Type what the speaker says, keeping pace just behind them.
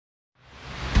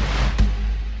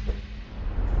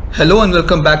Hello and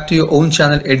welcome back to your own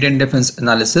channel Indian Defense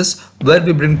Analysis, where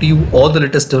we bring to you all the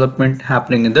latest development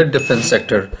happening in the defense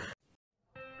sector.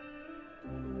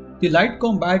 The Light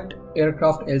Combat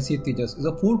Aircraft LCA Tejas is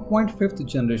a 4.5th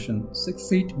generation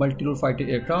 6-seat multi-role fighter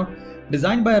aircraft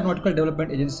designed by Aeronautical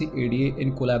Development Agency ADA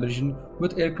in collaboration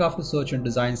with Aircraft Research and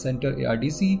Design Center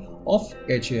ARDC of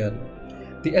HAL.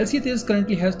 The LCA Tejas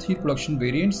currently has 3 production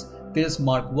variants: Tejas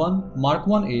Mark-1,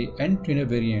 Mark-1A and trainer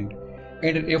variant.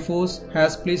 Indian Airforce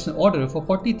has placed an order for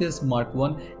 40 Tejas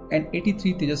Mark-1 and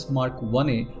 83 Tejas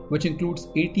Mark-1A, which includes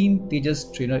 18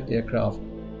 Tejas trainer aircraft.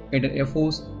 Indian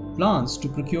Airforce plans to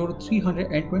procure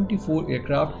 324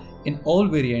 aircraft in all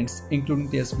variants, including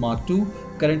Tejas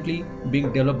Mark-2, currently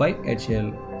being developed by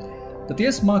HAL. The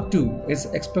Tejas Mark-2 is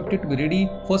expected to be ready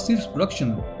for series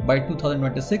production by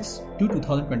 2026 to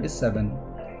 2027.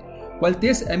 While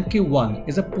Tejas MK1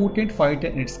 is a potent fighter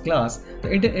in its class,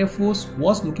 the Indian Air Force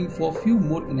was looking for a few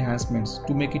more enhancements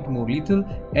to make it more lethal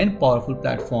and powerful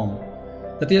platform.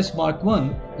 The Tejas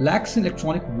Mark-1 lacks in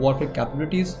electronic warfare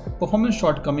capabilities, performance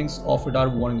shortcomings of radar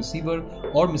warning receiver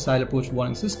or missile approach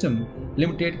warning system,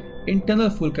 limited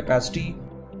internal fuel capacity,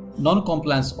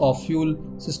 non-compliance of fuel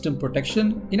system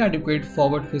protection, inadequate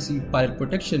forward-facing pilot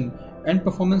protection, and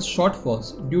performance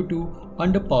shortfalls due to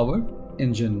underpowered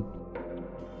engine.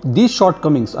 These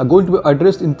shortcomings are going to be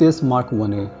addressed in Tejas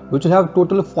Mark-1A, which will have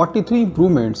total 43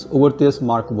 improvements over Tejas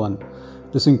Mark-1.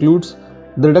 This includes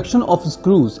the reduction of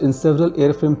screws in several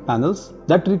airframe panels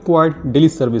that required daily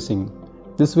servicing.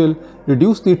 This will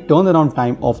reduce the turnaround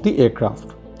time of the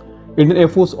aircraft. Indian Air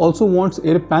Force also wants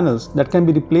air panels that can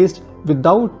be replaced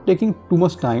without taking too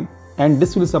much time, and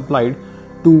this will be supplied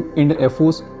to Indian Air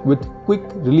Force with quick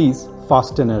release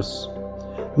fasteners.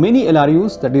 Many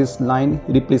LRUs, that is Line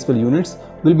Replaceable Units,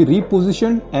 will be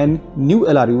repositioned and new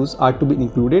LRUs are to be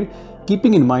included,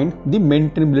 keeping in mind the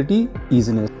maintainability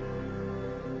easiness.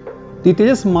 The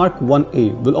Tejas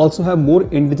Mark-1A will also have more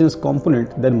indigenous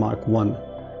component than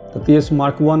Mark-1. The Tejas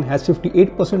Mark-1 has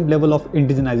 58% level of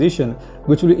indigenization,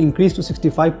 which will increase to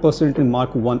 65% in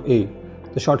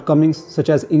Mark-1A. The shortcomings such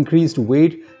as increased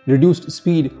weight, reduced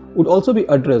speed would also be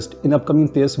addressed in upcoming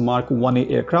Tejas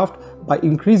Mark-1A aircraft by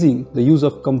increasing the use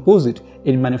of composite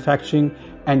in manufacturing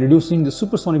and reducing the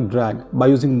supersonic drag by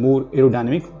using more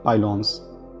aerodynamic pylons.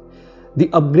 The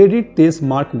upgraded Tejas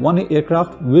Mark-1A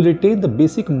aircraft will retain the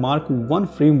basic Mark-1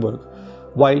 framework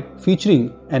while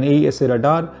featuring an AESA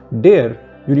radar, DARE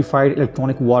Unified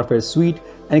Electronic Warfare Suite,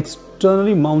 an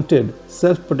externally mounted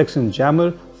self-protection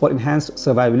jammer for enhanced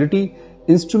survivability,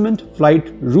 instrument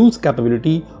flight rules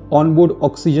capability, onboard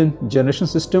oxygen generation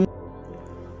system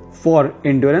for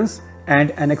endurance,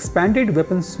 and an expanded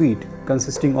weapon suite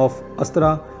consisting of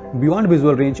Astra Beyond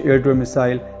Visual Range Air-to-Air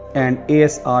Missile and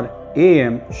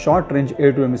ASR-AM Short Range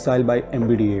Air-to-Air Missile by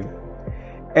MBDA.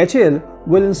 HAL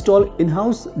will install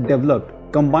in-house developed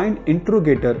Combined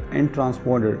Interrogator and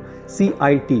Transponder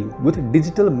CIT with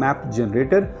Digital Map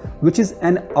Generator, which is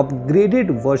an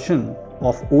upgraded version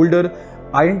of older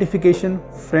Identification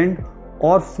Friend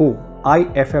or Foe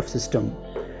IFF system.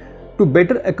 To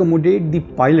better accommodate the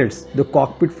pilots, the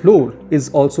cockpit floor is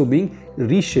also being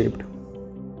reshaped.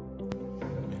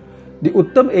 The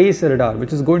Uttam AESA radar,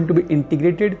 which is going to be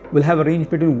integrated, will have a range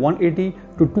between 180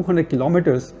 to 200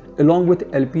 kilometers along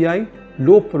with LPI,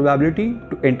 low probability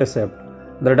to intercept.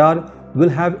 The radar will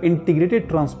have integrated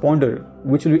transponder,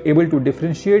 which will be able to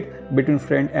differentiate between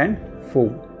friend and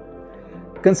foe.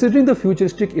 Considering the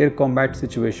futuristic air combat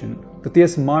situation, the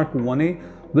Tejas Mark-1A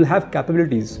will have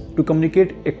capabilities to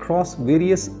communicate across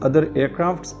various other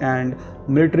aircrafts and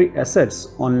military assets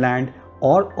on land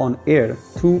or on air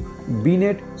through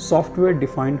BNet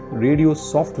software-defined radio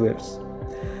softwares.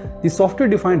 The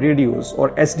software-defined radios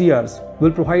or SDRs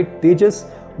will provide Tejas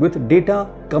with data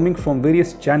coming from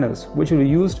various channels, which will be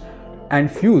used and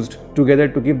fused together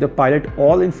to give the pilot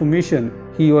all information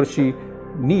he or she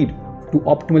need to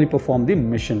optimally perform the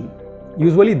mission.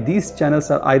 Usually these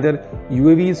channels are either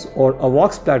UAVs or a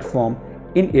AWACS platform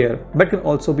in air, but can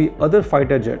also be other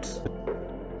fighter jets.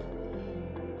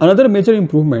 Another major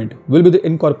improvement will be the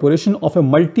incorporation of a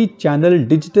multi-channel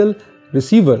digital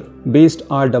receiver based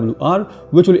RWR,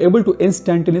 which will be able to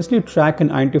instantaneously track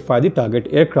and identify the target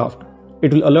aircraft.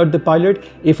 It will alert the pilot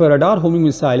if a radar homing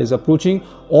missile is approaching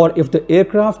or if the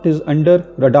aircraft is under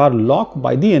radar lock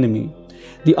by the enemy.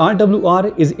 The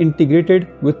RWR is integrated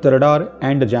with the radar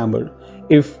and the jammer.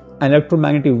 If an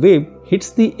electromagnetic wave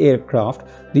hits the aircraft,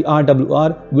 the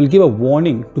RWR will give a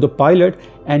warning to the pilot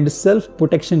and the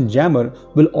self-protection jammer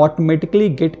will automatically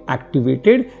get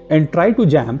activated and try to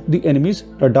jam the enemy's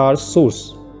radar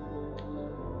source.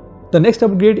 The next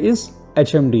upgrade is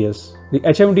HMDS. The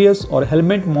HMDS or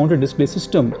helmet mounted display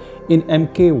system in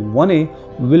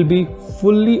MK1A will be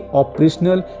fully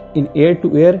operational in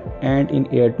air-to-air and in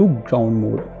air-to-ground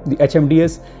mode. The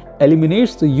HMDS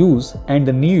eliminates the use and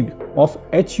the need of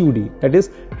HUD, that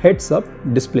is heads-up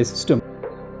display system.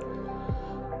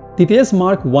 The Tejas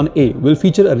Mark-1A will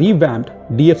feature a revamped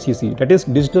DFCC, that is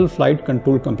Digital Flight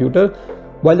Control Computer.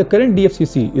 While the current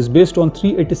DFCC is based on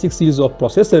 386 series of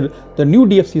processor, the new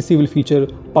DFCC will feature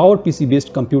PowerPC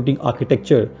based computing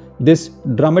architecture. This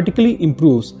dramatically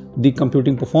improves the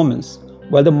computing performance.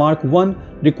 While the Mark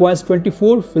 1 requires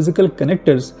 24 physical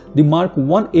connectors, the Mark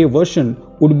 1A version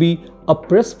would be a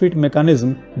press fit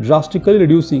mechanism, drastically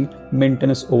reducing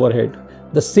maintenance overhead.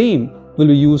 The same will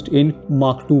be used in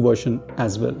Mark 2 version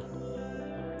as well.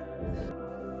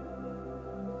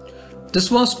 This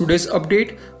was today's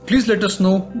update. Please let us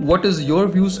know what is your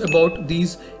views about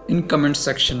these in comment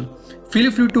section. Feel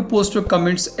free to post your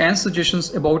comments and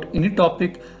suggestions about any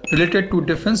topic related to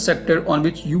defense sector on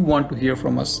which you want to hear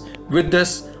from us. With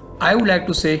this, I would like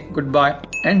to say goodbye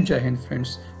and Jai Hind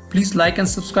friends. Please like and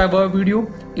subscribe our video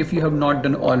if you have not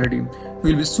done already.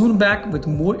 We'll be soon back with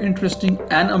more interesting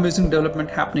and amazing development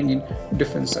happening in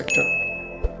defense sector.